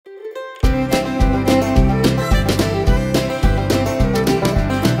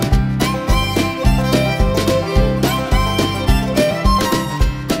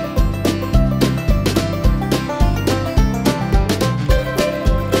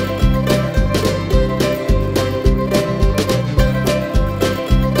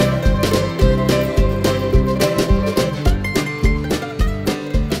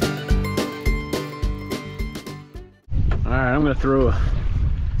throw a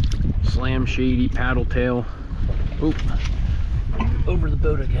slam shady paddle tail. Oop. Over the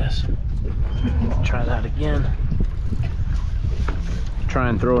boat, I guess. Try that again. Try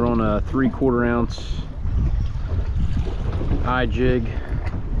and throw it on a 3/4 ounce high jig.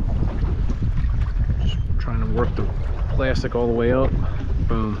 Just trying to work the plastic all the way up.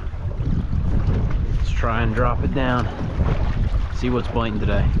 Boom. Let's try and drop it down. See what's biting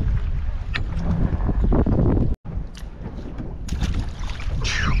today.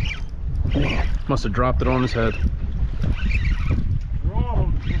 Man, must have dropped it on his head.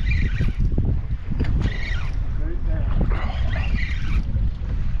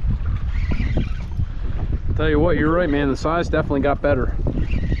 Tell you what, you're right, man. The size definitely got better.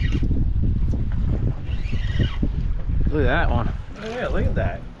 Look at that one. Oh yeah, look at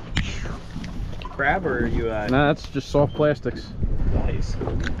that. Crab, or are you Nah, that's just soft plastics. Nice.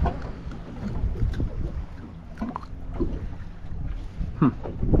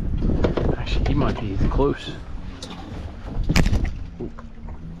 Actually, he might be close.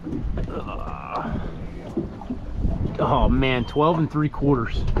 Oh man, 12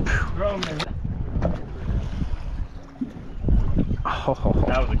 3/4. Oh,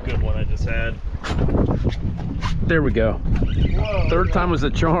 that was a good one I just had. There we go. Whoa, Third time was the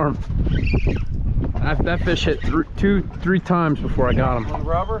charm. That fish hit 3 times before I got him. On the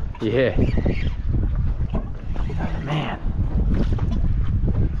rubber? Yeah. Man.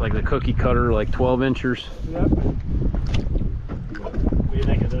 It's like the cookie cutter, like 12 inchers. Yep. What do you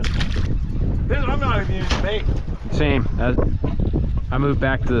think of this? I'm not even using bait. Same. I moved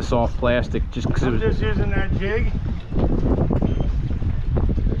back to the soft plastic just because it was. Just using that jig.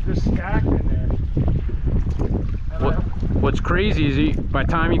 There's this stack in there. What's crazy is by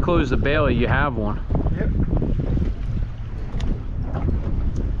the time you close the bailey, you have one. Yep.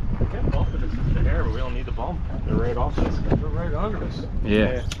 We can't bump it into the hair, but we don't need to bump. They're right off us. They're right under us.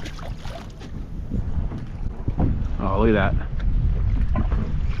 Yeah. Oh, look at that.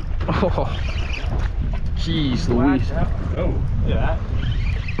 Oh, jeez Louise. Oh, look at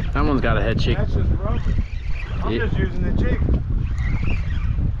that. That one's got a head shake. That's just rubber. I'm just using the jig.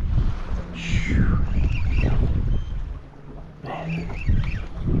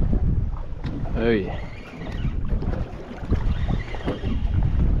 Oh yeah.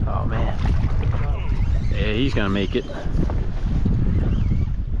 Oh man. Yeah, he's gonna make it.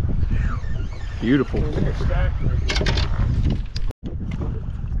 Beautiful.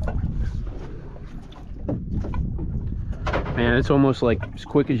 Man, it's almost like as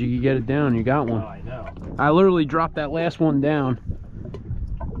quick as you can get it down, you got one. Oh, I know. I literally dropped that last one down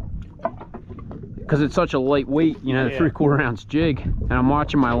because it's such a light weight, you know, the 3/4 ounce jig. And I'm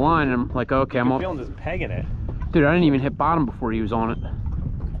watching my line and I'm like, okay, I'm feeling just pegging it. Dude, I didn't even hit bottom before he was on it.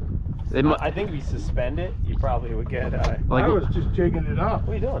 I think if you suspend it, you probably would get like, I was just jigging it up.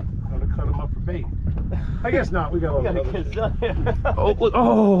 What are you doing? I'm gonna cut them up for bait. I guess not. We got a gazillion. Oh, look,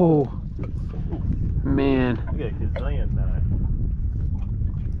 oh, man. We got a gazillion now.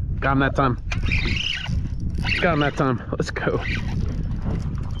 Got him that time. Got him that time. Let's go.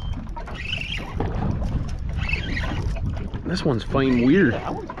 This one's fighting weird.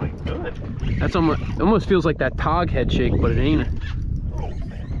 That one's pretty good. That's almost feels like that Tautog head shake, but it ain't.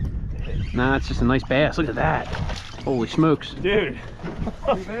 Nah, it's just a nice bass. Look at that. Holy smokes. Dude.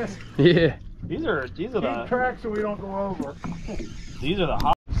 Yeah. These are Keep the track so we don't go over. these are the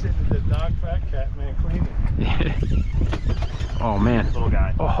hot Sitting at the dog fat cat man cleaning. Oh man. little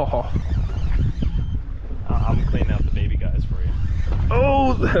guy. Oh. I'm cleaning out the baby guys for you.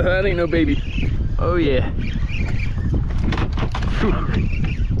 Oh, that ain't no baby. Oh yeah.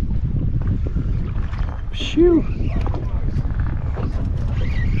 Shoo.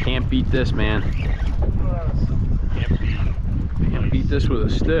 Can't beat this, man. Can't beat this with a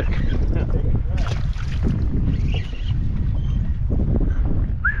stick.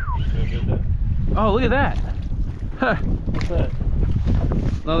 Oh, look at that. Huh. What's that?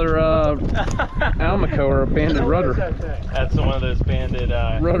 Another Almaco or a banded rudder. That's one of those banded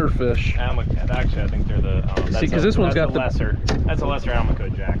Rudder fish. Almaco. Actually, I think they're the. See, because this one's got the lesser. That's a lesser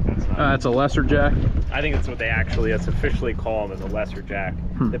Almaco jack. That's not. That's a lesser jack. I think that's what that's officially called as a lesser jack.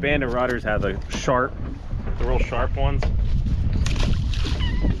 The banded rudders have the real sharp ones.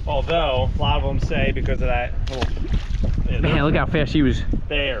 Although a lot of them say because of that little. Man, look how fast he was.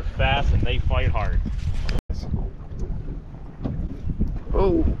 They are fast and they fight hard.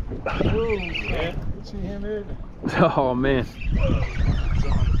 Oh. Ooh, yeah. See him in. Oh man. Oh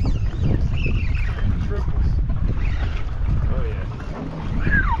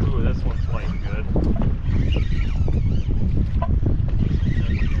yeah. Ooh, this one's fighting good.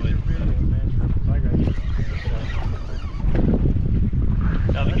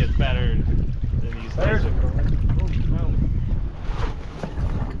 Nothing gets better than these There's types a of.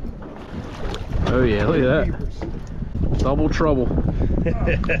 Oh yeah, look at that. Double trouble.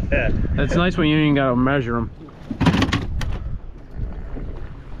 That's nice when you ain't gotta measure them.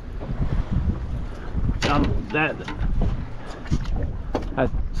 That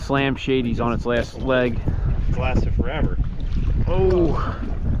slam Shady's on its last leg. It's lasted forever. Oh.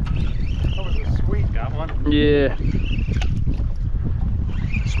 That was a sweet. Got one? Yeah.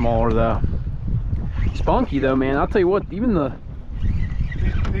 Smaller though. Spunky though, man. I'll tell you what, even the...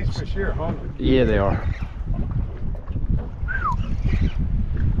 These fish here are hungry. Yeah, they are.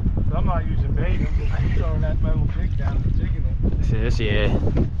 I'm not using bait. I'm just throwing that metal jig down and jigging it. This, yeah.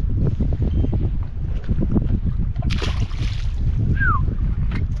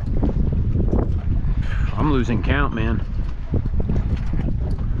 I'm losing count, man.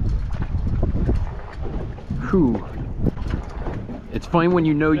 Whew. It's funny when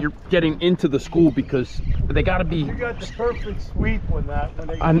you know you're getting into the school because they gotta be. You got the perfect sweep when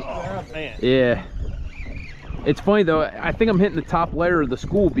they Man. Yeah. It's funny though, I think I'm hitting the top layer of the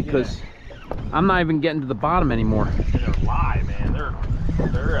school because I'm not even getting to the bottom anymore. And they're live, man. They're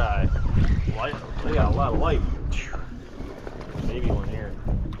light. They got a lot of life. Maybe one here.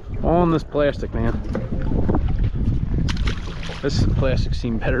 All in this plastic, man. This plastic's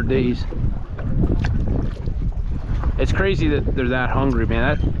seen better days. It's crazy that they're that hungry,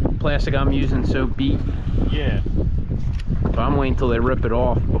 man. That plastic I'm using is so beat. Yeah. But I'm waiting until they rip it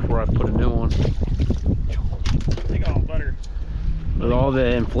off before I put a new one. They got all butter. With all the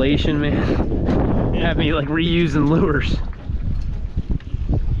inflation, man. Yeah. Have me like reusing lures.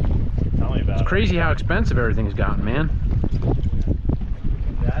 Tell me about It's it. crazy how expensive everything's gotten, man.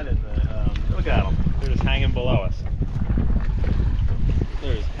 That and the, look at them. They're just hanging below us.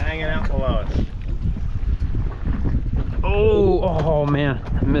 They're just hanging out below us. Oh man,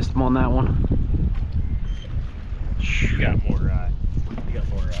 I missed him on that one. You got more You got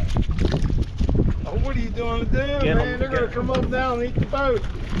more Oh, what are you doing to them, Get 'em, man? They're get going 'em. to come up down and eat the boat.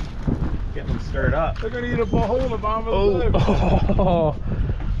 Getting them stirred up. They're going to eat a hole in the bottom of the boat. Oh,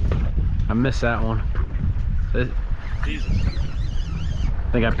 I missed that one. I Jesus.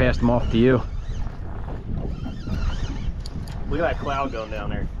 think I passed him off to you. Look at that cloud going down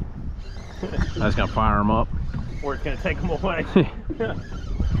there. I was gonna fire him up. Or it's gonna take them away.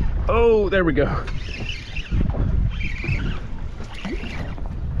 Oh, there we go.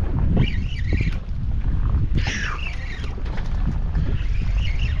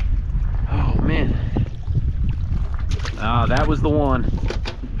 Oh man. Ah, that was the one.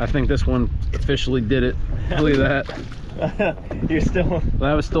 I think this one officially did it. Look at that. You're still.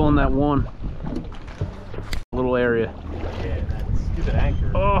 That was still in that one little area. Yeah, that stupid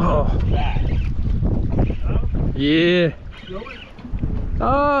anchor. Oh, Back. yeah.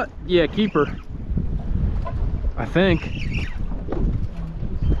 Yeah, keeper. I think.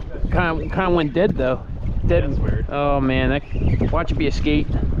 Kind of went dead though. Dead. That's weird. Oh man, that, watch it be a skate.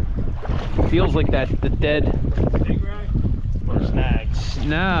 Feels like that. The dead. Or snag.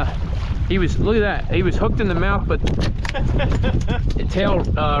 Nah, he was. Look at that. He was hooked in the mouth, but the tail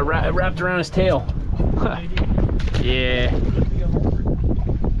wrapped around his tail. Yeah.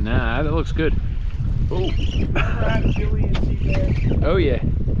 Nah, that looks good. Oh. Oh yeah.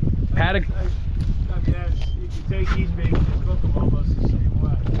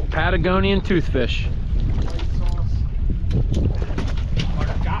 Patagonian toothfish.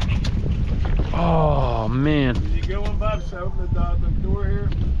 Got me. Oh man. Did you get one, Bob? So open the door here.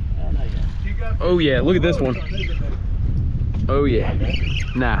 You got Oh yeah, look at this one. Oh yeah.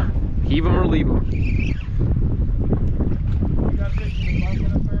 Nah, heave them or leave them. You got fish in the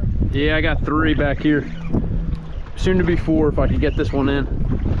bucket up there? Yeah, I got 3 back here. Soon to be 4 if I could get this one in.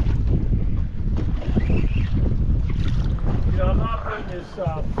 You know, I'm not putting this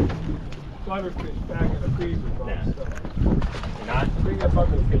butterfish back in the freezer, Bob. Yeah. So You're not? bring that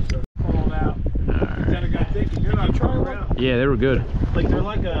butterfish so it's falling out. Then I got thinking, you're not trying around. Yeah, they were good. Like they're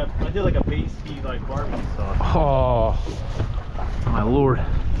like I did like a pasty like barbecue sauce. Oh, my lord.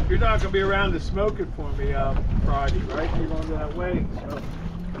 You're not going to be around to smoke it for me Friday, right? You're going to that wedding, so.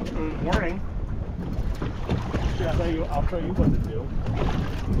 Morning. I'll show you what to do.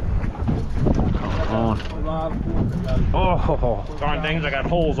 On. A lot of pork I gotta Oh, Darn things, I got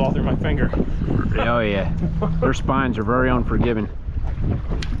holes all through my finger. oh yeah. Their spines are very unforgiving.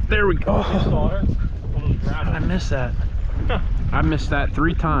 There we go. Slaughter. I missed that. I missed that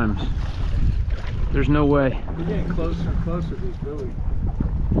 3 times. There's no way. You're getting closer and closer to this buoy.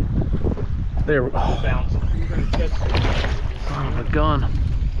 There we go. Oh, Bounce. You're going to catch it. son of a gun.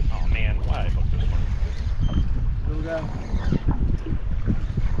 Oh man, why did I hook this one? Little guy.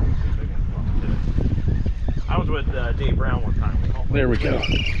 Dave Brown one time. There we go.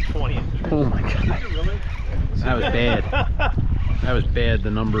 20 inches. Oh my god. That was bad. That was bad,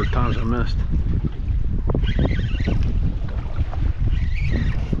 the number of times I missed.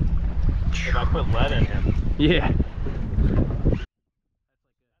 If I put lead in him. Yeah.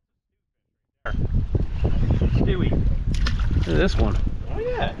 Stewie. Look at this one. Oh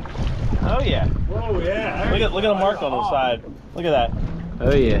yeah. Oh yeah. Oh yeah. Look at the mark on the side. Look at that.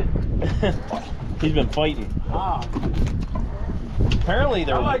 Oh yeah. He's been fighting. Ah. Apparently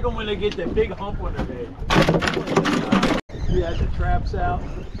there I was like them when they get that big hump on their head. You had the traps out.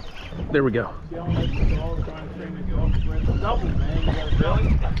 There we go. Yelling at the dog, trying to train the dog. It's a double, man. You got a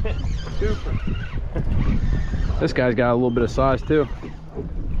belly. Super. This guy's got a little bit of size too.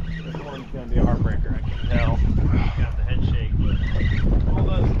 this one's gonna be a heartbreaker, I can tell. Got the head shake, but all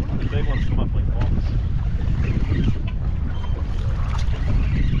the big ones come up like bumps.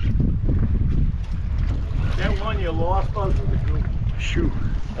 That one you lost, both of the group. Shoot.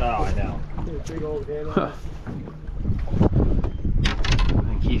 Oh, I know. Big old head on Huh. it. I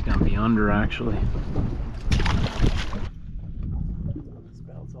think he's gonna be under actually. Let's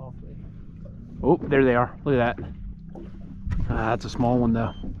bounce off me. Oh, there they are. Look at that. That's a small one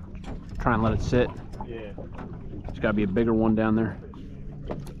though. Try and let it sit. Yeah. There's gotta be a bigger one down there.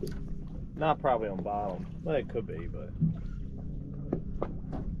 Not probably on bottom. Well, it could be, but.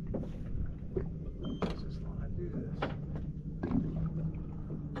 Let's just not do this.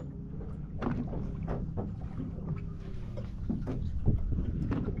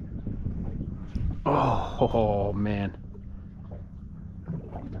 Oh man.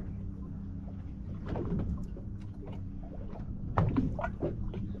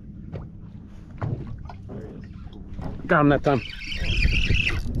 Got him that time.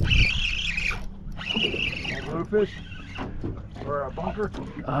 A bluefish? Or a bunker?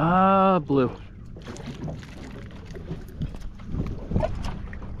 Blue.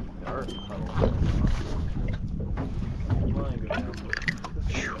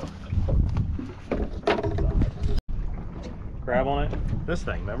 Grab on it. This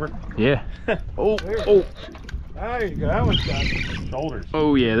thing, remember? Yeah. Oh, There. oh, There you go. That one's got Shoulders.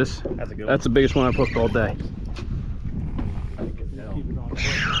 oh yeah. That's a good That's the biggest one I've hooked all day. one. keep it on.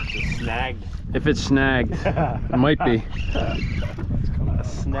 Just snagged. If it's snagged, it might be. A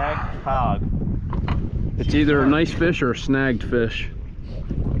snagged hog. It's either a nice fish or a snagged fish.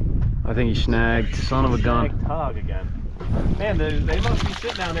 I think he snagged. Son of a gun. Snagged hog again. Man, they must be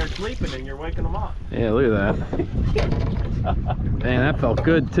sitting down there sleeping and you're waking them up. Yeah, look at that. Man, that felt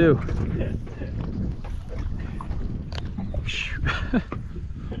good too.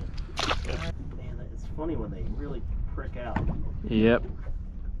 Man, it's funny when they really prick out. Yep.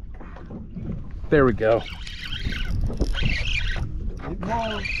 There we go.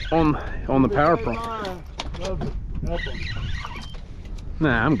 On the power prop. Help him.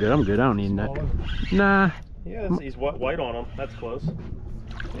 Nah, I'm good. I don't need that. Nah, Yeah, he's white on him. That's close.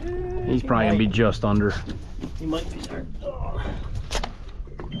 Yeah, he's probably gonna be just under. He might be there. Oh.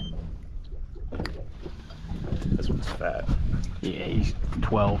 This one's fat. Yeah, he's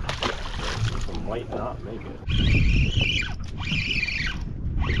 12. This one might not make it.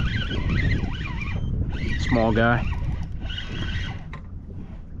 Small guy.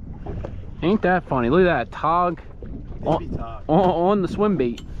 Ain't that funny? Look at that tog Baby top. on the swim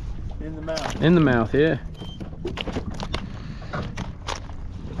bait. In the mouth. In the mouth, yeah.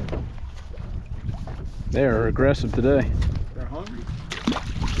 They are aggressive today.